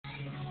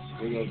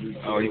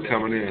Oh, he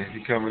coming in.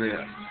 He coming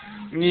in.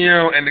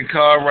 Yeah, and the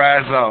car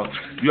rides off.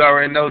 You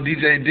already know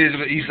DJ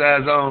Digital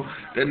Eastside Zone.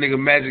 That nigga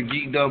Magic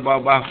geeked up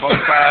about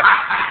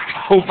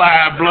 4-5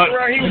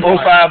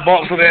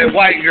 bucks for that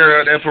white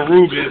girl, that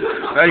Peruvian.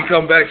 Now he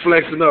come back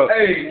flexing up.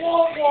 Hey,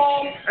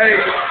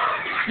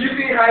 you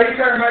see how he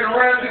turned back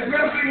around this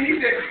middle thing? He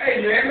said,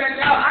 hey man,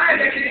 y'all, I ain't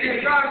that shit in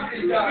the car.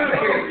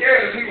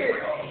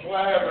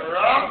 What happened,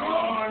 Rob?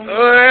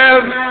 What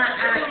happened?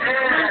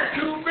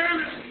 2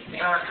 minutes.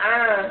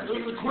 It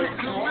was a quick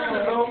 2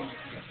 minutes, though.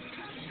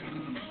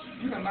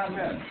 You know my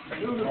man.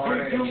 It was a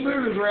quick 2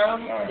 minutes, Rob.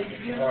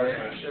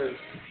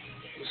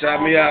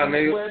 Shout me out,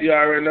 nigga. You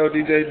already know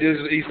DJ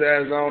Digital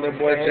Eastside Zone. That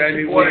boy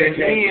Jamie Wynn.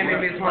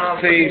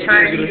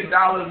 Chinese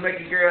dollars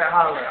make a girl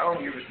holler. I don't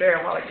give a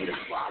damn. I like you to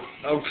swallow.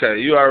 Okay,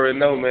 you already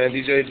know, man.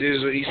 DJ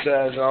Digital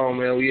Eastside Zone,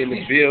 man. We in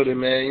the building,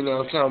 man. You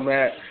know what I'm talking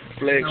about?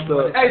 Flexed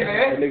up. Hey,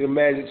 man. That nigga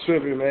Magic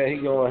tripping, man. He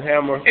going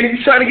hammer. And if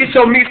you trying to get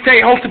your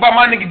mixtape hosted by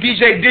my nigga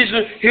DJ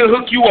Digital, he'll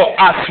hook you up.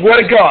 I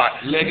swear to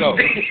God. Let go.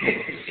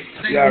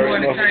 You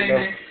already know.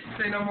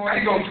 Say no more. I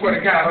ain't gonna swear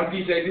to God on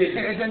DJ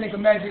Digital. It's that nigga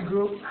Magic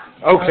Group.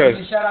 Okay.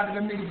 Shout out to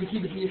them niggas to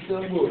keep it to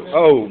yourself.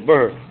 Oh,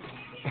 burr.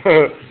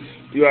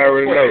 You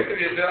already know.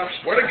 I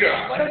swear to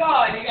God. What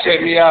about it?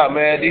 Check me out,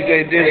 man.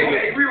 DJ Digital.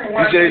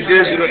 DJ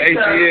Digital,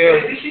 ATL,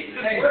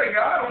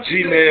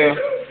 Gmail.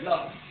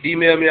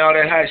 Email me all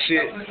that hot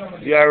shit.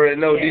 You already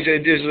know. DJ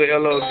Digital,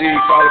 LOD.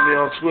 Follow me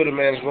on Twitter,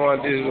 man. It's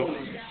going digital.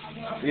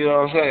 You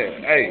know what I'm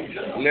saying? Hey,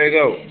 let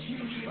go.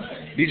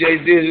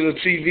 DJ Digital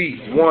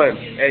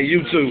TV1 at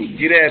YouTube.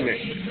 Get at me.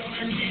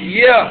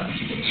 Yeah.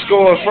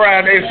 Score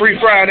Friday, free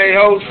Friday,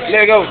 host.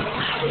 Let go.